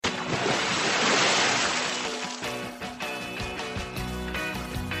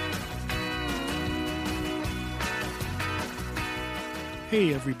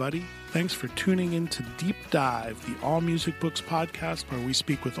Hey everybody, thanks for tuning in to Deep Dive, the All Music Books podcast where we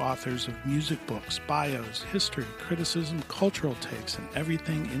speak with authors of music books, bios, history, criticism, cultural takes, and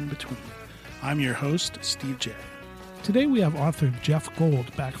everything in between. I'm your host, Steve J. Today we have author Jeff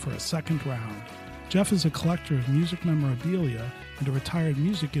Gold back for a second round. Jeff is a collector of music memorabilia and a retired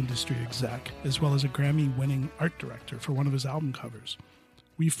music industry exec, as well as a Grammy-winning art director for one of his album covers.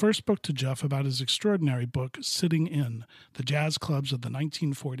 We first spoke to Jeff about his extraordinary book, Sitting In, the Jazz Clubs of the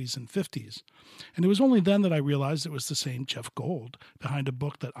 1940s and 50s. And it was only then that I realized it was the same Jeff Gold behind a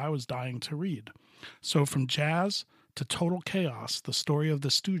book that I was dying to read. So from jazz to total chaos, the story of the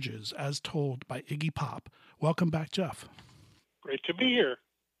Stooges as told by Iggy Pop. Welcome back, Jeff. Great to be here.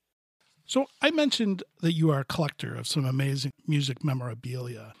 So I mentioned that you are a collector of some amazing music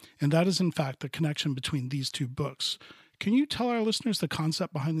memorabilia, and that is in fact the connection between these two books. Can you tell our listeners the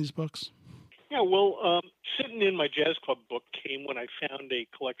concept behind these books? Yeah, well, Sitting In, my jazz club book came when I found a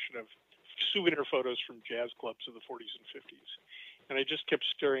collection of souvenir photos from jazz clubs of the 40s and 50s. And I just kept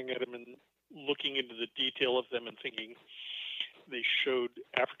staring at them and looking into the detail of them and thinking they showed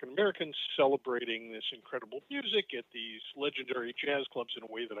African Americans celebrating this incredible music at these legendary jazz clubs in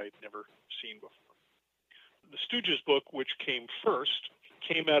a way that I'd never seen before. The Stooges book, which came first,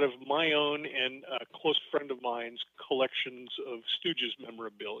 came out of my own and a close friend of mine's collections of Stooges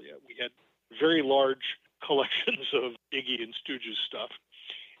memorabilia. We had very large collections of Iggy and Stooges stuff,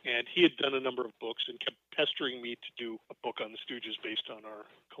 and he had done a number of books and kept pestering me to do a book on the Stooges based on our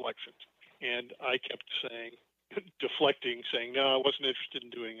collections. And I kept deflecting, saying, no, I wasn't interested in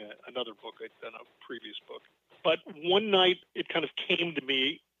doing another book. I'd done a previous book. But one night it kind of came to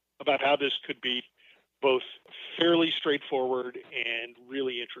me about how this could be both fairly straightforward and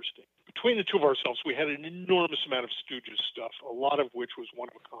really interesting. Between the two of ourselves, we had an enormous amount of Stooges stuff, a lot of which was one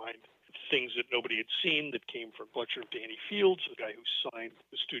of a kind, things that nobody had seen that came from a collection of Danny Fields, the guy who signed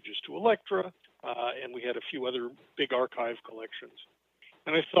the Stooges to Elektra, and we had a few other big archive collections.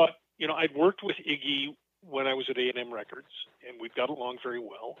 And I thought, I'd worked with Iggy when I was at A&M Records, and we'd got along very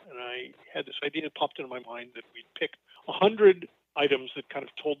well, and I had this idea that popped into my mind that we'd pick 100 items that kind of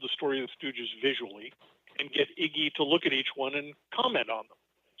told the story of the Stooges visually and get Iggy to look at each one and comment on them.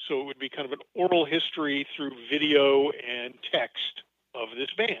 So it would be kind of an oral history through video and text of this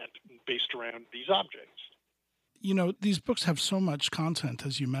band based around these objects. These books have so much content,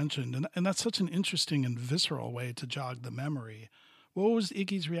 as you mentioned, and that's such an interesting and visceral way to jog the memory. What was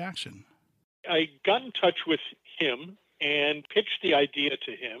Iggy's reaction? I got in touch with him and pitched the idea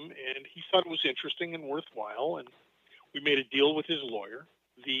to him, and he thought it was interesting and worthwhile, and we made a deal with his lawyer.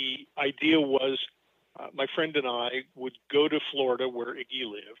 The idea was my friend and I would go to Florida where Iggy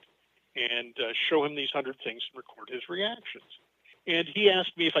lived and show him these 100 things and record his reactions. And he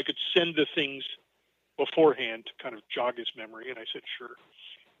asked me if I could send the things beforehand to kind of jog his memory, and I said, sure.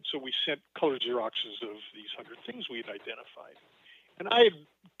 So we sent color Xeroxes of these 100 things we had identified. And I had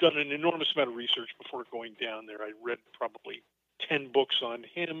done an enormous amount of research before going down there. I read probably 10 books on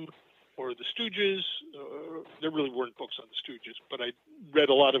him or the Stooges. There really weren't books on the Stooges, but I read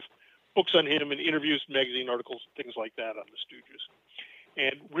a lot of books on him and interviews, magazine articles, things like that on the Stooges,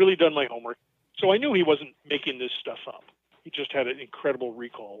 and really done my homework. So I knew he wasn't making this stuff up. He just had an incredible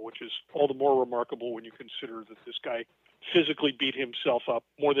recall, which is all the more remarkable when you consider that this guy physically beat himself up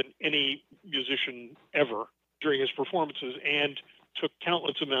more than any musician ever during his performances and took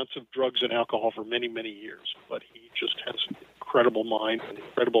countless amounts of drugs and alcohol for many, many years. But he just has an incredible mind and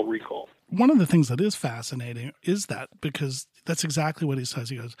incredible recall. One of the things that is fascinating is that, because that's exactly what he says.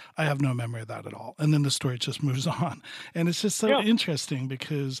 He goes, I have no memory of that at all. And then the story just moves on. And it's just so interesting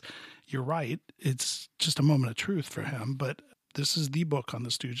because you're right. It's just a moment of truth for him. But this is the book on the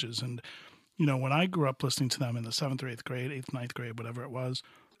Stooges. And, when I grew up listening to them in the 7th or 8th grade, 8th, 9th grade, whatever it was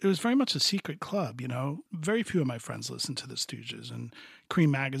very much a secret club, Very few of my friends listened to the Stooges, and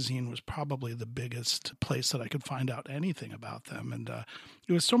Cream Magazine was probably the biggest place that I could find out anything about them. And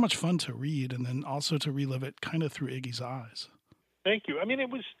it was so much fun to read and then also to relive it kind of through Iggy's eyes. Thank you. I mean,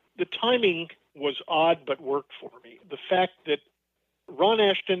 the timing was odd, but worked for me. The fact that Ron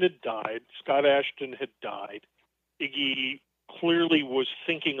Ashton had died, Scott Ashton had died, Iggy clearly was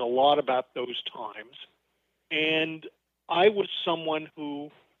thinking a lot about those times, and I was someone who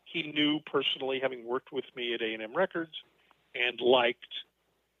he knew personally, having worked with me at A&M Records and liked,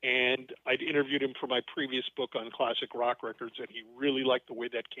 and I'd interviewed him for my previous book on classic rock records, and he really liked the way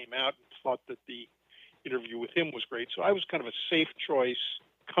that came out and thought that the interview with him was great. So I was kind of a safe choice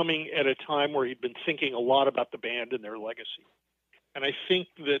coming at a time where he'd been thinking a lot about the band and their legacy. And I think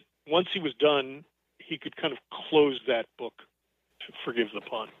that once he was done, he could kind of close that book, to forgive the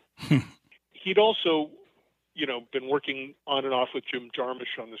pun. He'd also been working on and off with Jim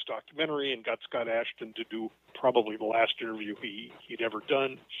Jarmusch on this documentary and got Scott Ashton to do probably the last interview he'd ever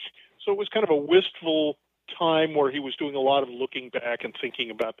done. So it was kind of a wistful time where he was doing a lot of looking back and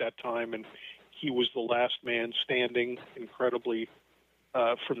thinking about that time, and he was the last man standing, incredibly,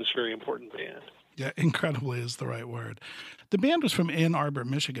 from this very important band. Yeah, incredibly is the right word. The band was from Ann Arbor,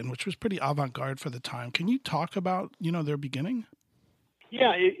 Michigan, which was pretty avant-garde for the time. Can you talk about, their beginning?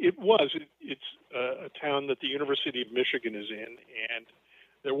 Yeah, it was. It's a town that the University of Michigan is in, and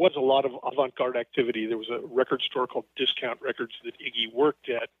there was a lot of avant-garde activity. There was a record store called Discount Records that Iggy worked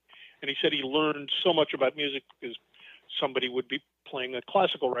at, and he said he learned so much about music because somebody would be playing a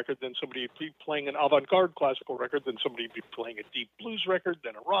classical record, then somebody would be playing an avant-garde classical record, then somebody would be playing a deep blues record,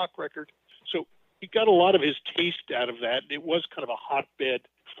 then a rock record. So he got a lot of his taste out of that. It was kind of a hotbed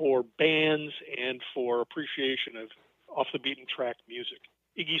for bands and for appreciation of off-the-beaten-track music.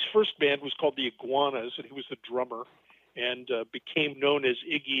 Iggy's first band was called the Iguanas, and he was the drummer, and became known as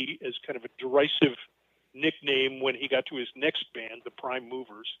Iggy as kind of a derisive nickname when he got to his next band, the Prime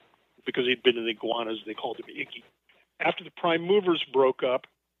Movers. Because he'd been in the Iguanas, they called him Iggy. After the Prime Movers broke up,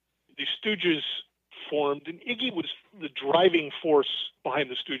 the Stooges formed, and Iggy was the driving force behind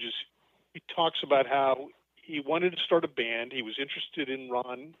the Stooges. He talks about how he wanted to start a band. He was interested in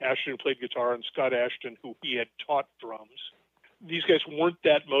Ron Ashton, who played guitar, and Scott Ashton, who he had taught drums. These guys weren't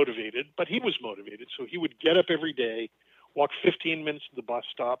that motivated, but he was motivated. So he would get up every day, walk 15 minutes to the bus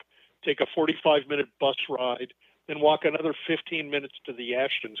stop, take a 45-minute bus ride, then walk another 15 minutes to the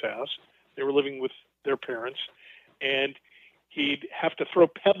Ashton's house. They were living with their parents. And he'd have to throw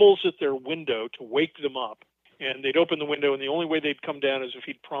pebbles at their window to wake them up. And they'd open the window, and the only way they'd come down is if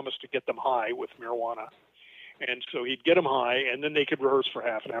he'd promised to get them high with marijuana. And so he'd get them high, and then they could rehearse for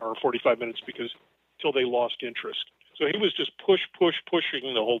half an hour or 45 minutes until they lost interest. So he was just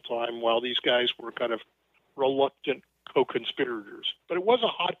pushing the whole time while these guys were kind of reluctant co-conspirators. But it was a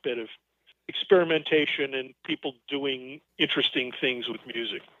hotbed of experimentation and people doing interesting things with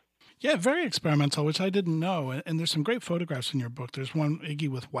music. Yeah, very experimental, which I didn't know. And there's some great photographs in your book. There's one Iggy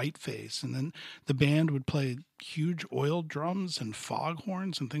with whiteface, and then the band would play huge oil drums and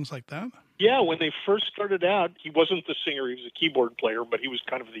foghorns and things like that. Yeah, when they first started out, he wasn't the singer. He was a keyboard player, but he was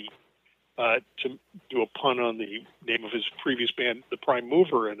kind of to do a pun on the name of his previous band, the Prime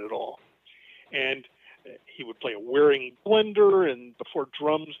Mover, in it all. And he would play a Waring blender, and before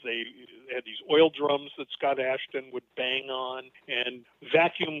drums, they had these oil drums that Scott Ashton would bang on, and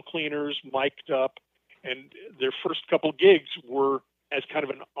vacuum cleaners mic'd up. And their first couple gigs were as kind of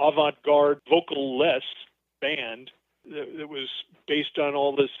an avant-garde, vocal-less band that was based on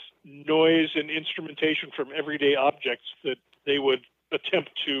all this noise and instrumentation from everyday objects that they would attempt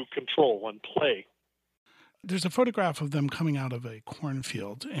to control and play. There's a photograph of them coming out of a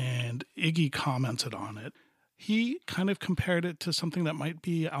cornfield, and Iggy commented on it. He kind of compared it to something that might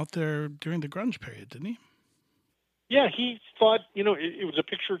be out there during the grunge period, didn't he? Yeah, he thought, it was a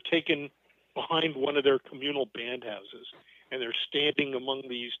picture taken behind one of their communal band houses, and they're standing among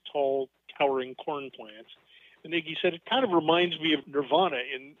these tall, towering corn plants. And Iggy said, it kind of reminds me of Nirvana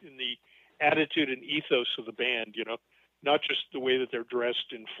in the attitude and ethos of the band, not just the way that they're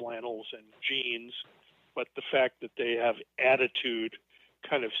dressed in flannels and jeans, but the fact that they have attitude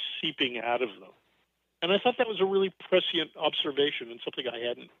kind of seeping out of them. And I thought that was a really prescient observation and something I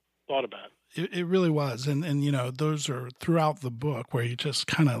hadn't thought about. It really was. And those are throughout the book where you just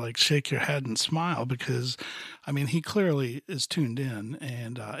kind of like shake your head and smile because, he clearly is tuned in.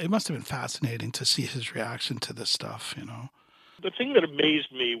 And it must have been fascinating to see his reaction to this stuff, The thing that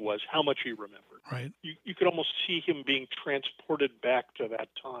amazed me was how much he remembered. Right. You could almost see him being transported back to that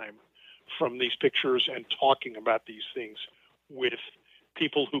time from these pictures and talking about these things with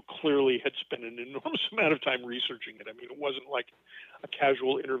people who clearly had spent an enormous amount of time researching it. It wasn't like a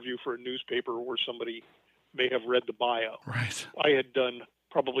casual interview for a newspaper where somebody may have read the bio. Right. I had done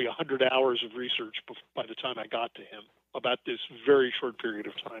probably 100 hours of research by the time I got to him about this very short period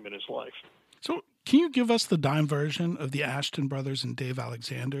of time in his life. So can you give us the dime version of the Ashton brothers and Dave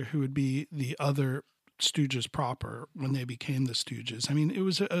Alexander, who would be the other Stooges proper when they became the Stooges? It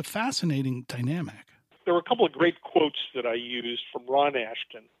was a fascinating dynamic. There were a couple of great quotes that I used from Ron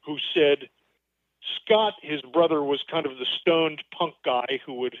Ashton, who said, Scott, his brother, was kind of the stoned punk guy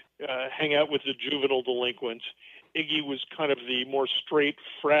who would hang out with the juvenile delinquents. Iggy was kind of the more straight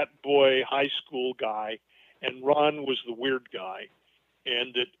frat boy high school guy, and Ron was the weird guy.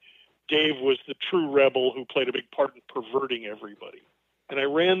 And that Dave was the true rebel who played a big part in perverting everybody. And I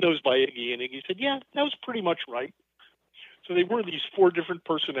ran those by Iggy, and Iggy said, yeah, that was pretty much right. So they were these four different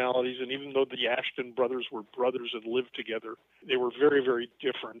personalities, and even though the Ashton brothers were brothers and lived together, they were very, very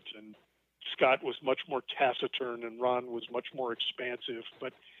different. And Scott was much more taciturn and Ron was much more expansive.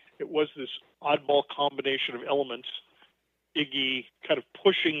 But it was this oddball combination of elements. Iggy kind of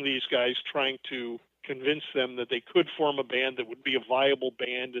pushing these guys, trying to convince them that they could form a band that would be a viable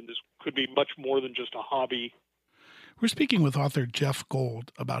band, and this could be much more than just a hobby. We're speaking with author Jeff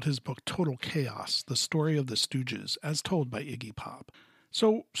Gold about his book Total Chaos, The Story of the Stooges, as told by Iggy Pop.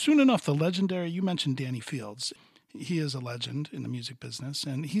 So soon enough, the legendary, you mentioned Danny Fields. He is a legend in the music business,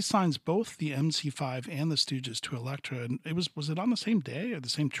 and he signs both the MC5 and the Stooges to Elektra. And was it on the same day or the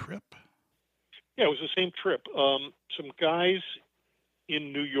same trip? Yeah, it was the same trip. Some guys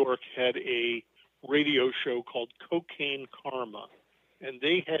in New York had a radio show called Cocaine Karma, and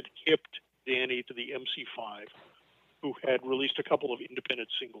they had hipped Danny to the MC5, who had released a couple of independent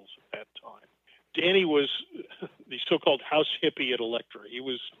singles at that time. Danny was the so-called house hippie at Elektra. He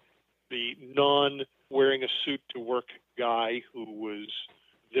was the non-wearing a suit to work guy who was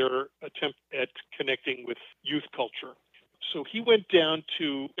their attempt at connecting with youth culture. So he went down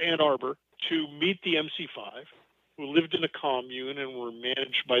to Ann Arbor to meet the MC5, who lived in a commune and were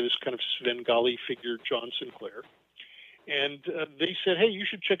managed by this kind of Svengali figure, John Sinclair. And they said, hey, you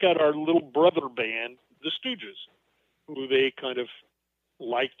should check out our little brother band, the Stooges, who they kind of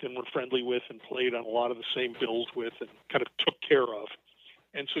liked and were friendly with and played on a lot of the same bills with and kind of took care of.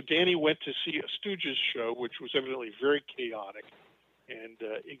 And so Danny went to see a Stooges show, which was evidently very chaotic. And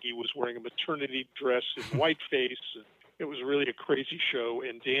Iggy was wearing a maternity dress in whiteface. And it was really a crazy show.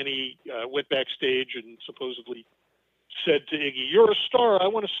 And Danny went backstage and supposedly said to Iggy, you're a star. I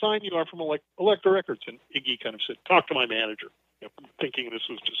want to sign you. I'm from Elektra Records. And Iggy kind of said, talk to my manager, thinking this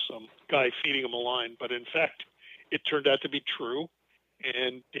was just some guy feeding him a line. But in fact, it turned out to be true.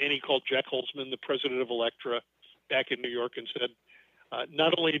 And Danny called Jack Holzman, the president of Elektra, back in New York and said,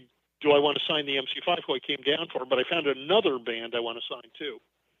 not only do I want to sign the MC5, who I came down for, but I found another band I want to sign too.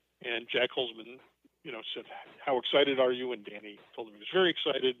 And Jack Holzman, said, how excited are you? And Danny told him he was very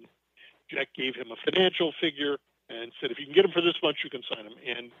excited. Jack gave him a financial figure and said, if you can get him for this much, you can sign him.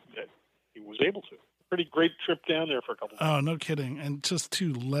 And he was able to. Pretty great trip down there for a couple of days. Oh, no kidding. And just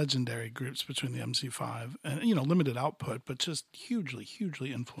two legendary groups between the MC5 and, limited output, but just hugely,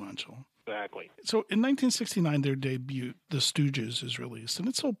 hugely influential. Exactly. So in 1969, their debut, The Stooges, is released, and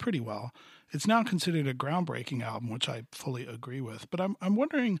it sold pretty well. It's now considered a groundbreaking album, which I fully agree with. But I'm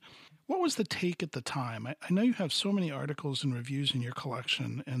wondering, what was the take at the time? I know you have so many articles and reviews in your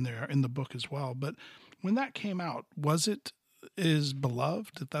collection, and they're in the book as well. But when that came out, was it as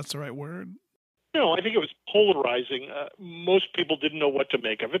beloved, if that's the right word? No, I think it was polarizing. Most people didn't know what to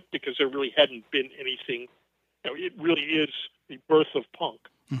make of it because there really hadn't been anything. It really is the birth of punk.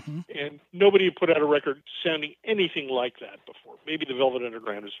 Mm-hmm. And nobody had put out a record sounding anything like that before. Maybe the Velvet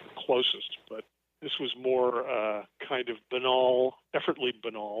Underground is the closest, but this was more kind of banal, effortlessly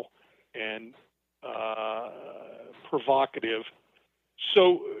banal, and provocative.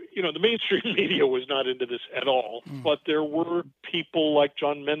 So, the mainstream media was not into this at all, but there were people like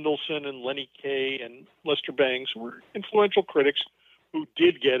John Mendelsohn and Lenny Kaye and Lester Bangs who were influential critics who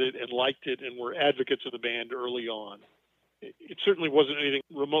did get it and liked it and were advocates of the band early on. It certainly wasn't anything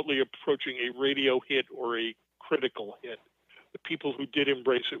remotely approaching a radio hit or a critical hit. The people who did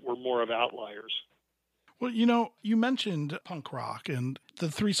embrace it were more of outliers. Well, you mentioned punk rock, and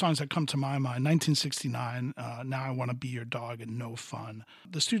the three songs that come to my mind, 1969, Now I Want to Be Your Dog, and No Fun.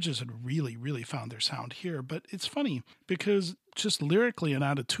 The Stooges had really, really found their sound here, but it's funny because just lyrically and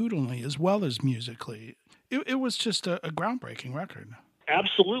attitudinally, as well as musically, it was just a groundbreaking record.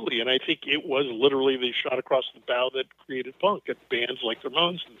 Absolutely, and I think it was literally the shot across the bow that created punk. And bands like the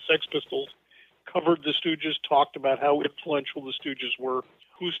Ramones and the Sex Pistols covered the Stooges, talked about how influential the Stooges were.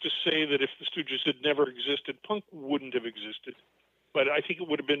 Who's to say that if the Stooges had never existed, punk wouldn't have existed? But I think it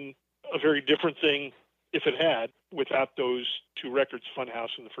would have been a very different thing if it had, without those two records, Funhouse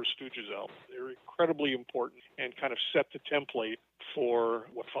and the first Stooges album. They were incredibly important and kind of set the template for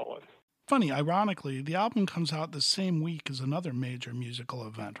what followed. Funny, ironically, the album comes out the same week as another major musical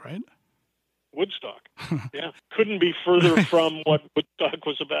event, right? Woodstock. Yeah. Couldn't be further from what Woodstock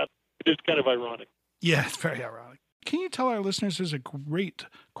was about. It is kind of ironic. Yeah, it's very ironic. Can you tell our listeners, there's a great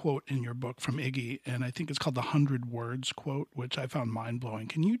quote in your book from Iggy, and I think it's called the 100 Words quote, which I found mind-blowing.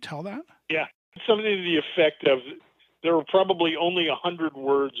 Can you tell that? Yeah. Something to the effect of, there were probably only 100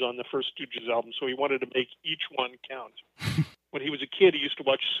 words on the first Stooges album, so he wanted to make each one count. When he was a kid, he used to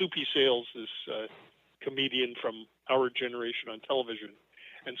watch Soupy Sales, this comedian from our generation on television,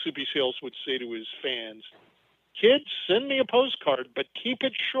 and Soupy Sales would say to his fans, kids, send me a postcard, but keep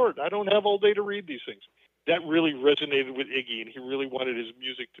it short. I don't have all day to read these things. That really resonated with Iggy, and he really wanted his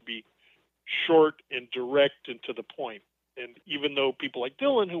music to be short and direct and to the point. And even though people like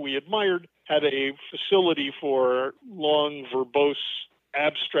Dylan, who we admired, had a facility for long, verbose,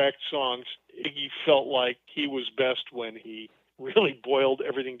 abstract songs, Iggy felt like he was best when he really boiled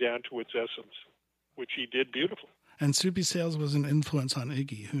everything down to its essence, which he did beautifully. And Soupy Sales was an influence on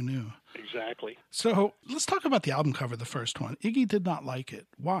Iggy. Who knew? Exactly. So let's talk about the album cover, the first one. Iggy did not like it.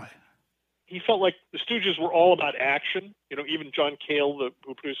 Why? He felt like the Stooges were all about action. Even John Cale,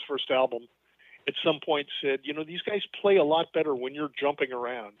 who produced the first album, at some point said, these guys play a lot better when you're jumping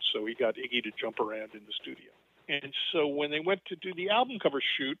around. So he got Iggy to jump around in the studio. And so when they went to do the album cover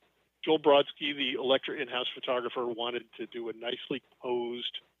shoot, Joel Brodsky, the Elektra in-house photographer, wanted to do a nicely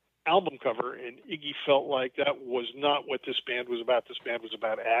posed album cover, and Iggy felt like that was not what this band was about. This band was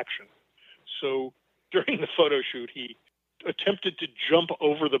about action. So during the photo shoot, he attempted to jump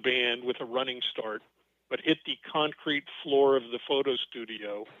over the band with a running start, but hit the concrete floor of the photo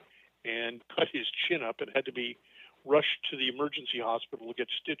studio and cut his chin up and had to be rushed to the emergency hospital to get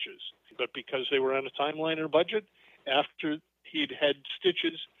stitches. But because they were on a timeline and a budget, after he'd had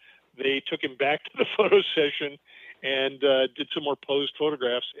stitches, they took him back to the photo session and did some more posed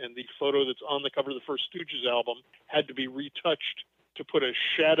photographs. And the photo that's on the cover of the first Stooges album had to be retouched to put a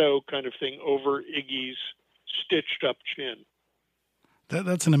shadow kind of thing over Iggy's stitched up chin.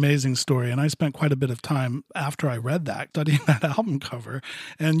 That's an amazing story, and I spent quite a bit of time after I read that studying that album cover,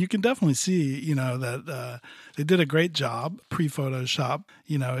 and you can definitely see, that they did a great job pre-Photoshop.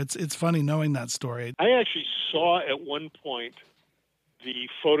 It's funny knowing that story. I actually saw at one point the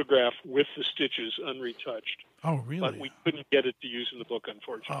photograph with the stitches unretouched. Oh, really? But we couldn't get it to use in the book,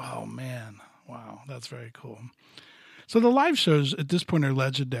 unfortunately. Oh, man. Wow, that's very cool. So the live shows at this point are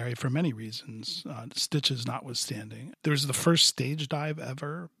legendary for many reasons, stitches notwithstanding. There's the first stage dive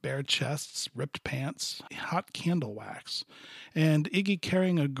ever, bare chests, ripped pants, hot candle wax, and Iggy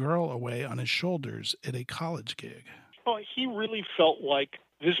carrying a girl away on his shoulders at a college gig. Oh, he really felt like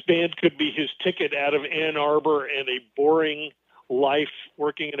this band could be his ticket out of Ann Arbor and a boring life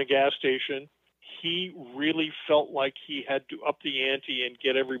working in a gas station. He really felt like he had to up the ante and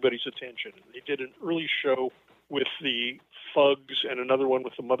get everybody's attention. They did an early show with the Fugs and another one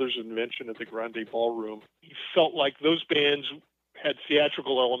with the Mother's Invention at the Grande Ballroom. He felt like those bands had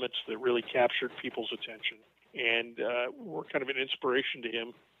theatrical elements that really captured people's attention and were kind of an inspiration to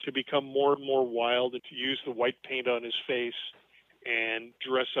him to become more and more wild and to use the white paint on his face and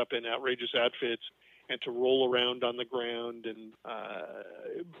dress up in outrageous outfits and to roll around on the ground and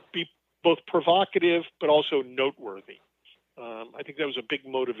be both provocative but also noteworthy. I think that was a big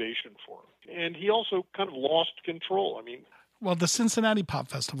motivation for him. And he also kind of lost control. Well, the Cincinnati Pop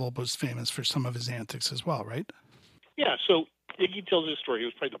Festival was famous for some of his antics as well, right? Yeah, so Iggy tells his story. It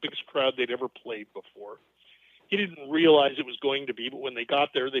was probably the biggest crowd they'd ever played before. He didn't realize it was going to be, but when they got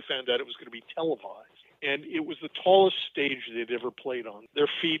there, they found out it was going to be televised. And it was the tallest stage they'd ever played on. Their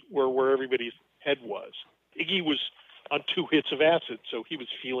feet were where everybody's head was. Iggy was on 2 hits of acid, so he was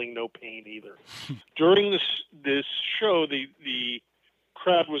feeling no pain either. During this show, the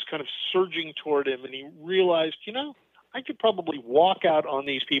crowd was kind of surging toward him, and he realized, I could probably walk out on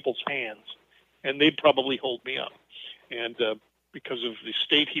these people's hands, and they'd probably hold me up. And because of the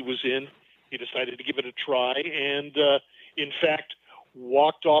state he was in, he decided to give it a try, and in fact,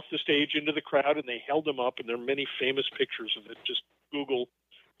 walked off the stage into the crowd, and they held him up, and there are many famous pictures of it. Just Google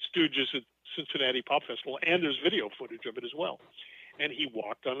Stooges at Cincinnati Pop Festival, and there's video footage of it as well. And he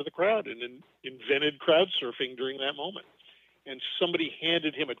walked onto the crowd and invented crowd surfing during that moment. And somebody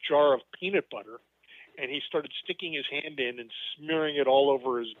handed him a jar of peanut butter, and he started sticking his hand in and smearing it all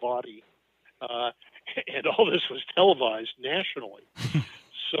over his body. And all this was televised nationally.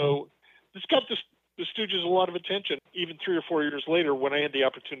 So this got the Stooges a lot of attention. Even 3 or 4 years later, when I had the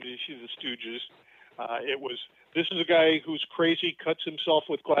opportunity to see the Stooges, it was, this is a guy who's crazy, cuts himself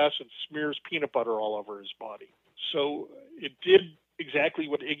with glass, and smears peanut butter all over his body. So it did exactly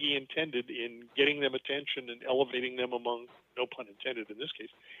what Iggy intended in getting them attention and elevating them among, no pun intended in this case,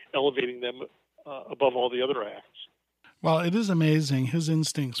 elevating them above all the other acts. Well, it is amazing. His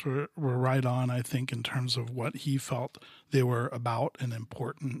instincts were right on, I think, in terms of what he felt they were about and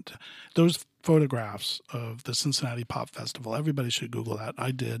important. Those photographs of the Cincinnati Pop Festival, everybody should Google that.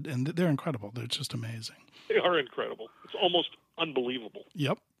 I did, and they're incredible. They're just amazing. They are incredible. It's almost unbelievable.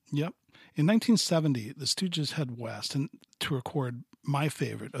 Yep. In 1970, the Stooges head west and to record my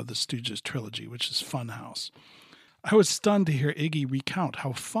favorite of the Stooges trilogy, which is Funhouse. I was stunned to hear Iggy recount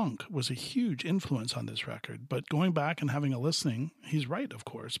how funk was a huge influence on this record, but going back and having a listening, he's right, of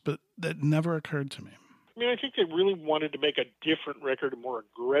course, but that never occurred to me. I think they really wanted to make a different record, a more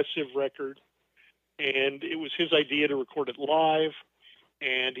aggressive record, and it was his idea to record it live,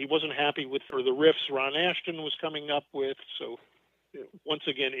 and he wasn't happy with the riffs Ron Asheton was coming up with. So once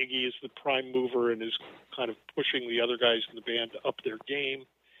again, Iggy is the prime mover and is kind of pushing the other guys in the band to up their game.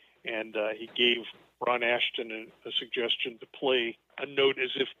 And he gave Ron Asheton a suggestion to play a note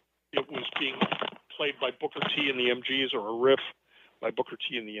as if it was being played by Booker T and the MGs, or a riff by Booker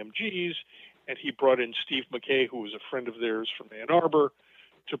T and the MGs. And he brought in Steve McKay, who was a friend of theirs from Ann Arbor,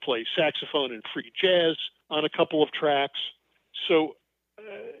 to play saxophone and free jazz on a couple of tracks. So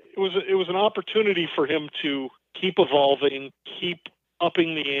it was an opportunity for him to keep evolving, keep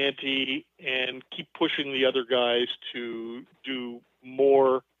upping the ante, and keep pushing the other guys to do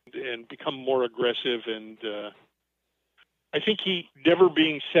more and become more aggressive. And I think he, never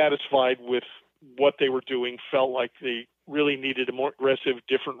being satisfied with what they were doing, felt like they really needed a more aggressive,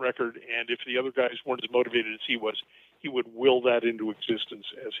 different record. And if the other guys weren't as motivated as he was, he would will that into existence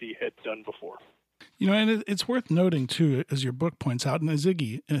as he had done before. You know, and it's worth noting, too, as your book points out, and as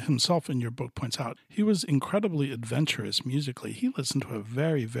Iggy himself in your book points out, he was incredibly adventurous musically. He listened to a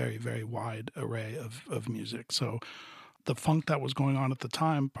very, very, very wide array of music. So the funk that was going on at the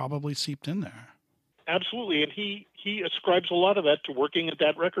time probably seeped in there. Absolutely. And he ascribes a lot of that to working at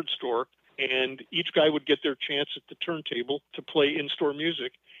that record store. And each guy would get their chance at the turntable to play in-store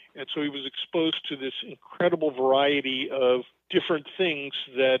music. And so he was exposed to this incredible variety of different things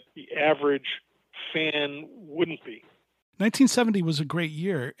that the average fan wouldn't be. 1970 was a great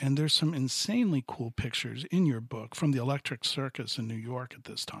year, and there's some insanely cool pictures in your book from the Electric Circus in New York at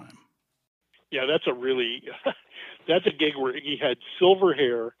this time. Yeah, that's that's a gig where he had silver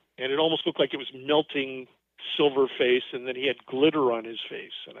hair, and it almost looked like it was melting silver face, and then he had glitter on his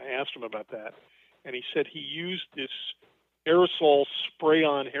face. And I asked him about that, and he said he used this aerosol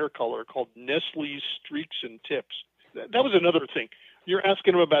spray-on hair color called Nestle's Streaks and Tips. That was another thing. You're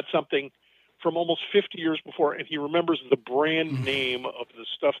asking him about something from almost 50 years before, and he remembers the brand name of the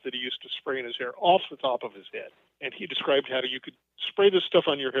stuff that he used to spray in his hair off the top of his head. And he described how you could spray this stuff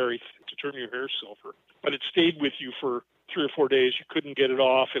on your hair to turn your hair silver, but it stayed with you for 3 or 4 days. You couldn't get it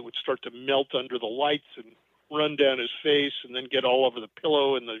off. It would start to melt under the lights and run down his face and then get all over the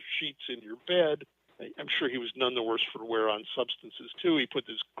pillow and the sheets in your bed. I'm sure he was none the worse for wear on substances, too. He put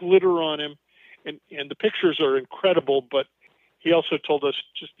this glitter on him, and the pictures are incredible, but he also told us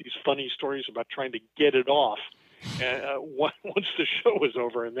just these funny stories about trying to get it off once the show was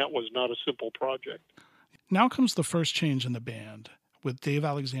over, and that was not a simple project. Now comes the first change in the band, with Dave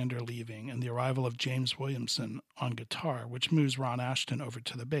Alexander leaving and the arrival of James Williamson on guitar, which moves Ron Asheton over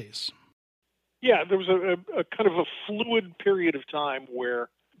to the bass. Yeah, there was a kind of a fluid period of time where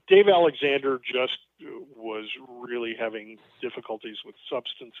Dave Alexander just was really having difficulties with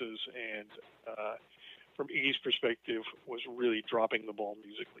substances, and from Iggy's perspective, was really dropping the ball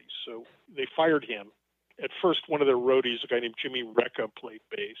musically. So they fired him. At first, one of their roadies, a guy named Jimmy Recca, played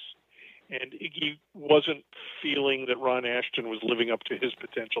bass. And Iggy wasn't feeling that Ron Asheton was living up to his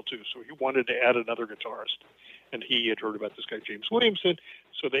potential, too. So he wanted to add another guitarist. And he had heard about this guy, James Williamson,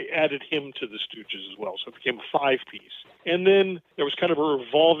 so they added him to the Stooges as well. So it became a 5-piece. And then there was kind of a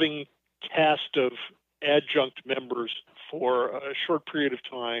revolving cast of adjunct members for a short period of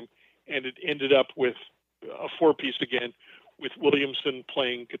time, and it ended up with a 4-piece again, with Williamson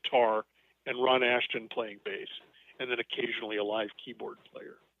playing guitar and Ron Asheton playing bass, and then occasionally a live keyboard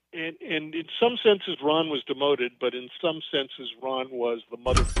player. And in some senses, Ron was demoted, but in some senses, Ron was the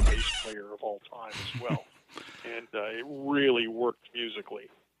mother bass player of all time as well. And it really worked musically.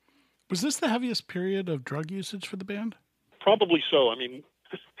 Was this the heaviest period of drug usage for the band? Probably so. I mean,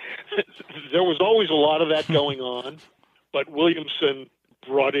 there was always a lot of that going on, but Williamson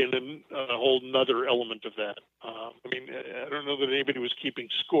brought in a whole nother element of that. I mean, I don't know that anybody was keeping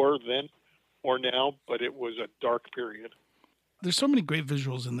score then or now, but it was a dark period. There's so many great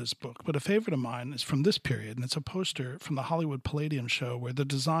visuals in this book, but a favorite of mine is from this period, and it's a poster from the Hollywood Palladium show where the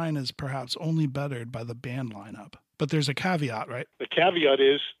design is perhaps only bettered by the band lineup. But there's a caveat, right? The caveat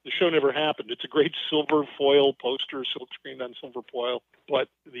is the show never happened. It's a great silver foil poster, silk screened on silver foil, but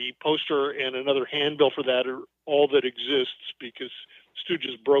the poster and another handbill for that are all that exists because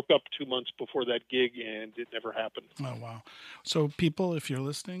Stooges broke up 2 months before that gig, and it never happened. Oh, wow. So people, if you're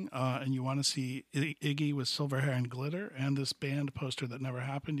listening and you want to see Iggy with silver hair and glitter and this band poster that never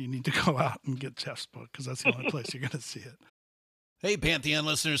happened, you need to go out and get Jeff's book because that's the only place you're going to see it. Hey, Pantheon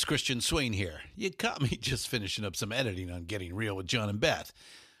listeners, Christian Swain here. You caught me just finishing up some editing on Getting Real with John and Beth.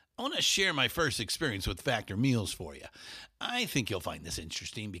 I want to share my first experience with Factor Meals for you. I think you'll find this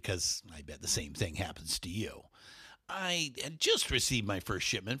interesting because I bet the same thing happens to you. I had just received my first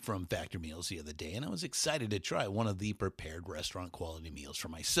shipment from Factor Meals the other day, and I was excited to try one of the prepared restaurant quality meals for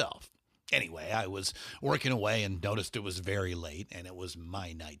myself. Anyway, I was working away and noticed it was very late, and it was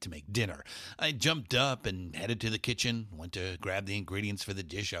my night to make dinner. I jumped up and headed to the kitchen, went to grab the ingredients for the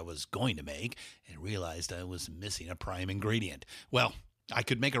dish I was going to make, and realized I was missing a prime ingredient. Well, I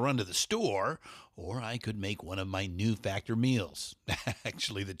could make a run to the store, or I could make one of my new Factor meals.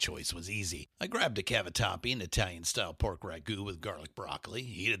 Actually, the choice was easy. I grabbed a cavatappi, an Italian-style pork ragu with garlic broccoli,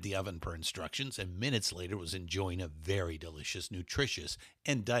 heated the oven per instructions, and minutes later was enjoying a very delicious, nutritious,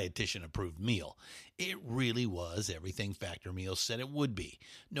 and dietitian-approved meal. It really was everything Factor Meals said it would be.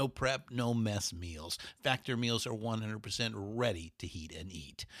 No prep, no mess meals. Factor Meals are 100% ready to heat and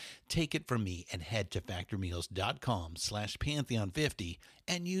eat. Take it from me and head to factormeals.com/Pantheon50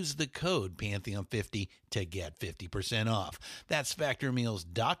 and use the code Pantheon50 to get 50% off. That's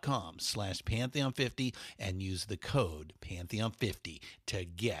factormeals.com/Pantheon50 and use the code Pantheon50 to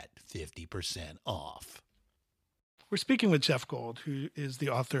get 50% off. We're speaking with Jeff Gold, who is the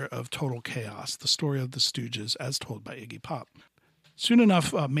author of Total Chaos, the story of the Stooges as told by Iggy Pop. Soon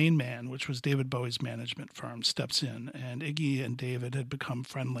enough, Main Man, which was David Bowie's management firm, steps in, and Iggy and David had become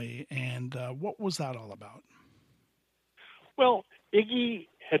friendly. And what was that all about? Well, Iggy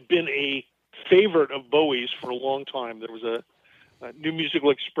had been a favorite of Bowie's for a long time. There was a New Musical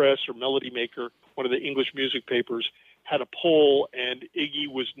Express or Melody Maker, one of the English music papers, had a poll, and Iggy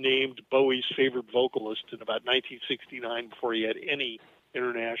was named Bowie's favorite vocalist in about 1969 before he had any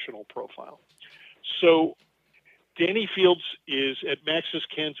international profile. So Danny Fields is at Max's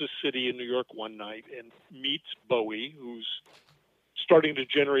Kansas City in New York one night and meets Bowie, who's starting to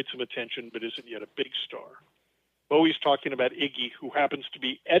generate some attention but isn't yet a big star. Bowie's talking about Iggy, who happens to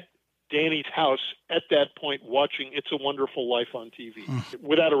be at Danny's house at that point watching It's a Wonderful Life on TV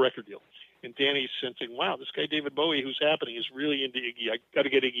without a record deal. And Danny's sensing, wow, this guy David Bowie, who's happening, is really into Iggy. I got to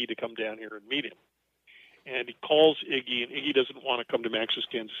get Iggy to come down here and meet him. And he calls Iggy, and Iggy doesn't want to come to Max's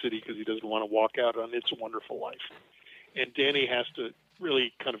Kansas City because he doesn't want to walk out on It's a Wonderful Life. And Danny has to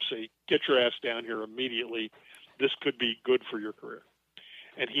really kind of say, get your ass down here immediately. This could be good for your career.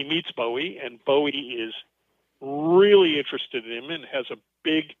 And he meets Bowie, and Bowie is really interested in him and has a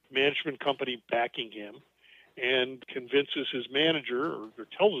big management company backing him, and convinces his manager, or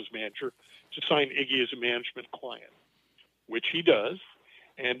tells his manager, to sign Iggy as a management client, which he does.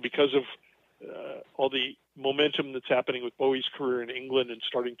 And because of all the momentum that's happening with Bowie's career in England and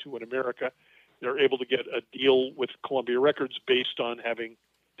starting to in America, they're able to get a deal with Columbia Records based on having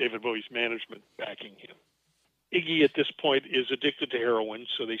David Bowie's management backing him. Iggy at this point is addicted to heroin,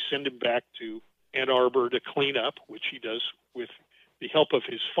 so they send him back to Ann Arbor to clean up, which he does with the help of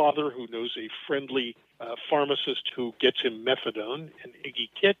his father, who knows a friendly pharmacist who gets him methadone, and Iggy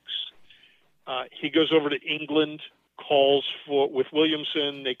kicks. He goes over to England, calls with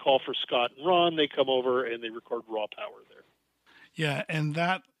Williamson. They call for Scott and Ron. They come over and they record Raw Power there. Yeah, and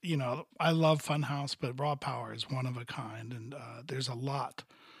that, I love Funhouse, but Raw Power is one of a kind, and there's a lot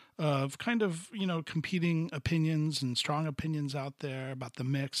of kind of, competing opinions and strong opinions out there about the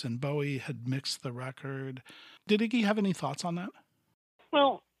mix, and Bowie had mixed the record. Did Iggy have any thoughts on that?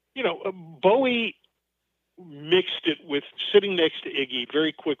 Well, Bowie mixed it with sitting next to Iggy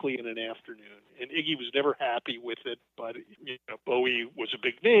very quickly in an afternoon, and Iggy was never happy with it, but Bowie was a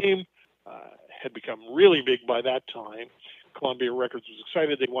big name, had become really big by that time. Columbia Records was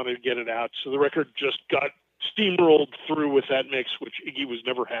excited. They wanted to get it out, so the record just got steamrolled through with that mix, which Iggy was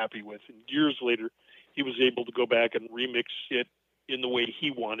never happy with. And years later, he was able to go back and remix it in the way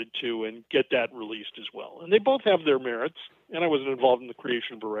he wanted to and get that released as well. And they both have their merits, and I wasn't involved in the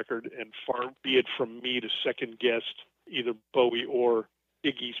creation of a record, and far be it from me to second guess either Bowie or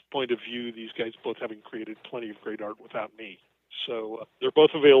Iggy's point of view, these guys both having created plenty of great art without me. So they're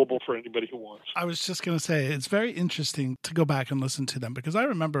both available for anybody who wants. I was just going to say, it's very interesting to go back and listen to them, because I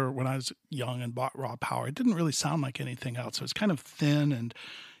remember when I was young and bought Raw Power, it didn't really sound like anything else. It was kind of thin,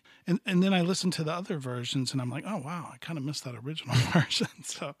 and then I listened to the other versions, and I'm like, oh, wow, I kind of missed that original version.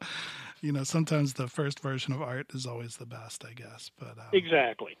 So, sometimes the first version of art is always the best, I guess. But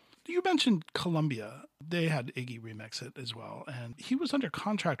exactly. You mentioned Columbia. They had Iggy remix it as well. And he was under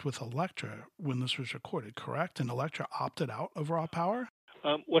contract with Elektra when this was recorded, correct? And Elektra opted out of Raw Power?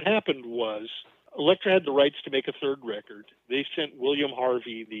 What happened was Elektra had the rights to make a third record. They sent William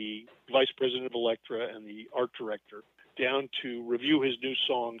Harvey, the vice president of Elektra and the art director, down to review his new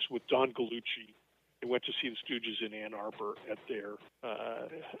songs with Don Gallucci. They went to see the Stooges in Ann Arbor at their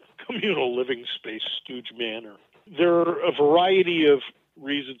communal living space, Stooge Manor. There are a variety of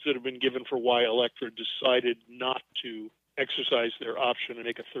reasons that have been given for why Elektra decided not to exercise their option and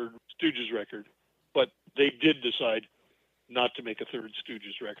make a third Stooges record, but they did decide not to make a third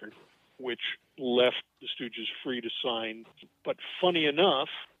Stooges record, which left the Stooges free to sign. But funny enough,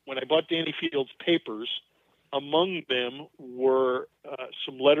 when I bought Danny Field's papers, among them were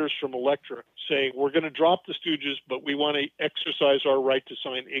some letters from Elektra saying, we're going to drop the Stooges, but we want to exercise our right to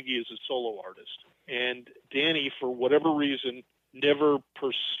sign Iggy as a solo artist. And Danny, for whatever reason, never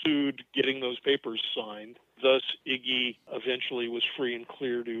pursued getting those papers signed. Thus, Iggy eventually was free and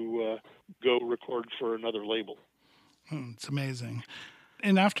clear to go record for another label. It's amazing.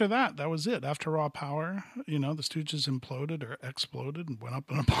 And after that was it. After Raw Power, the Stooges imploded or exploded and went up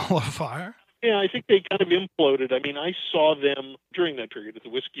in a ball of fire. Yeah, I think they kind of imploded. I mean, I saw them during that period at the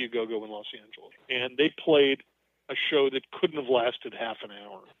Whiskey A Go-Go in Los Angeles, and they played a show that couldn't have lasted half an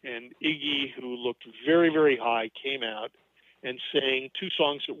hour. And Iggy, who looked very, very high, came out and sang two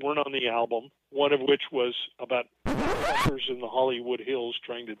songs that weren't on the album, one of which was about fuckers in the Hollywood Hills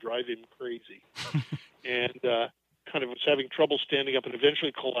trying to drive him crazy. And kind of was having trouble standing up and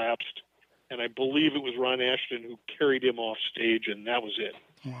eventually collapsed. And I believe it was Ron Ashton who carried him off stage, and that was it.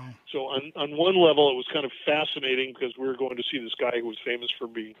 Wow. So on one level, it was kind of fascinating because we were going to see this guy who was famous for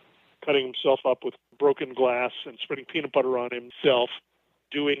cutting himself up with broken glass and spreading peanut butter on himself,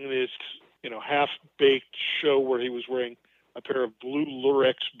 doing this, half-baked show where he was wearing a pair of blue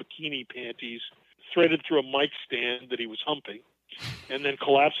Lurex bikini panties threaded through a mic stand that he was humping, and then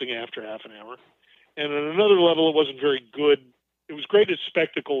collapsing after half an hour. And on another level, it wasn't very good. It was great as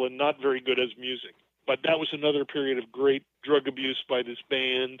spectacle and not very good as music. But that was another period of great drug abuse by this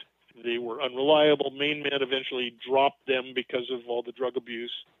band. They were unreliable. Main Man eventually dropped them because of all the drug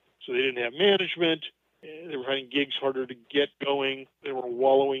abuse. So they didn't have management. They were finding gigs harder to get going. They were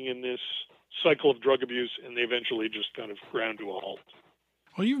wallowing in this cycle of drug abuse, and they eventually just kind of ground to a halt.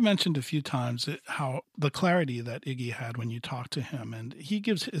 Well, you've mentioned a few times how the clarity that Iggy had when you talked to him, and he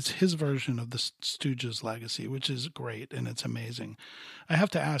gives his version of the Stooges legacy, which is great and it's amazing. I have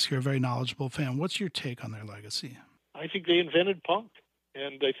to ask, you're a very knowledgeable fan. What's your take on their legacy? I think they invented punk,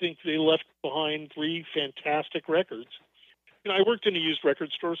 and I think they left behind 3 fantastic records. I worked in a used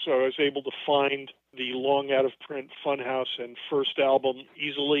record store, so I was able to find the long out-of-print Funhouse and first album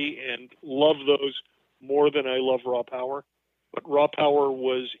easily and love those more than I love Raw Power. But Raw Power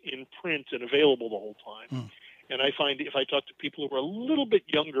was in print and available the whole time. And I find if I talk to people who are a little bit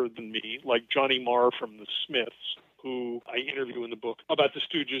younger than me, like Johnny Marr from the Smiths, who I interview in the book about the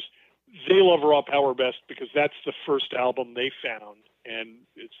Stooges, they love Raw Power best because that's the first album they found. And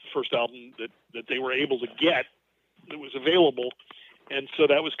it's the first album that they were able to get that was available. And so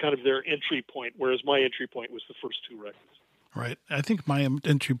that was kind of their entry point, whereas my entry point was the first 2 records. Right. I think my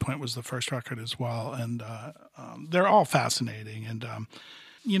entry point was the first record as well. And they're all fascinating. And,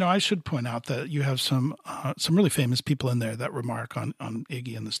 I should point out that you have some really famous people in there that remark on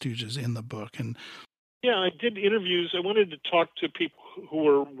Iggy and the Stooges in the book. And yeah, I did interviews. I wanted to talk to people who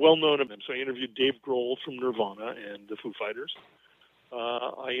were well-known to them. So I interviewed Dave Grohl from Nirvana and the Foo Fighters.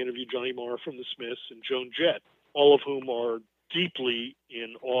 I interviewed Johnny Marr from the Smiths and Joan Jett, all of whom are deeply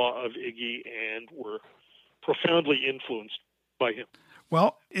in awe of Iggy and were profoundly influenced by him.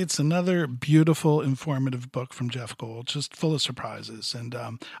 Well, it's another beautiful, informative book from Jeff Gold, just full of surprises. And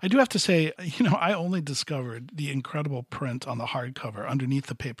I do have to say, I only discovered the incredible print on the hardcover underneath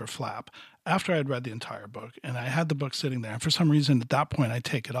the paper flap after I had read the entire book. And I had the book sitting there. And for some reason, at that point, I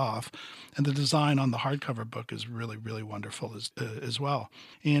take it off. And the design on the hardcover book is really, really wonderful as well.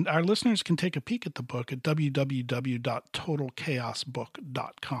 And our listeners can take a peek at the book at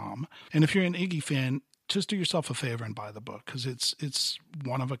www.totalchaosbook.com. And if you're an Iggy fan, just do yourself a favor and buy the book because it's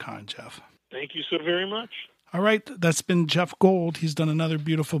one of a kind, Jeff. Thank you so very much. All right. That's been Jeff Gold. He's done another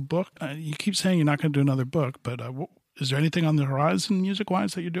beautiful book. You keep saying you're not going to do another book, but is there anything on the horizon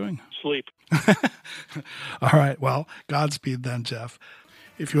music-wise that you're doing? Sleep. All right. Well, Godspeed then, Jeff.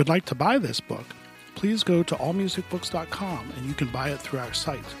 If you would like to buy this book, please go to allmusicbooks.com and you can buy it through our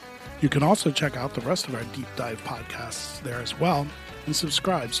site. You can also check out the rest of our deep dive podcasts there as well and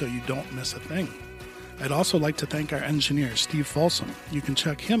subscribe so you don't miss a thing. I'd also like to thank our engineer, Steve Folsom. You can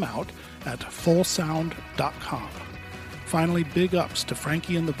check him out at fullsound.com. Finally, big ups to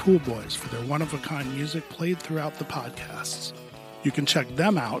Frankie and the Pool Boys for their one-of-a-kind music played throughout the podcasts. You can check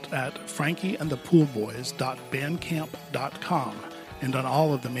them out at frankieandthepoolboys.bandcamp.com and on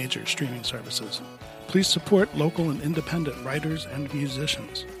all of the major streaming services. Please support local and independent writers and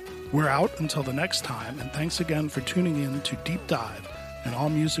musicians. We're out until the next time, and thanks again for tuning in to Deep Dive, an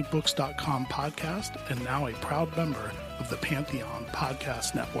allmusicbooks.com podcast, and now a proud member of the Pantheon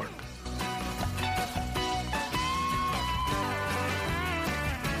Podcast Network.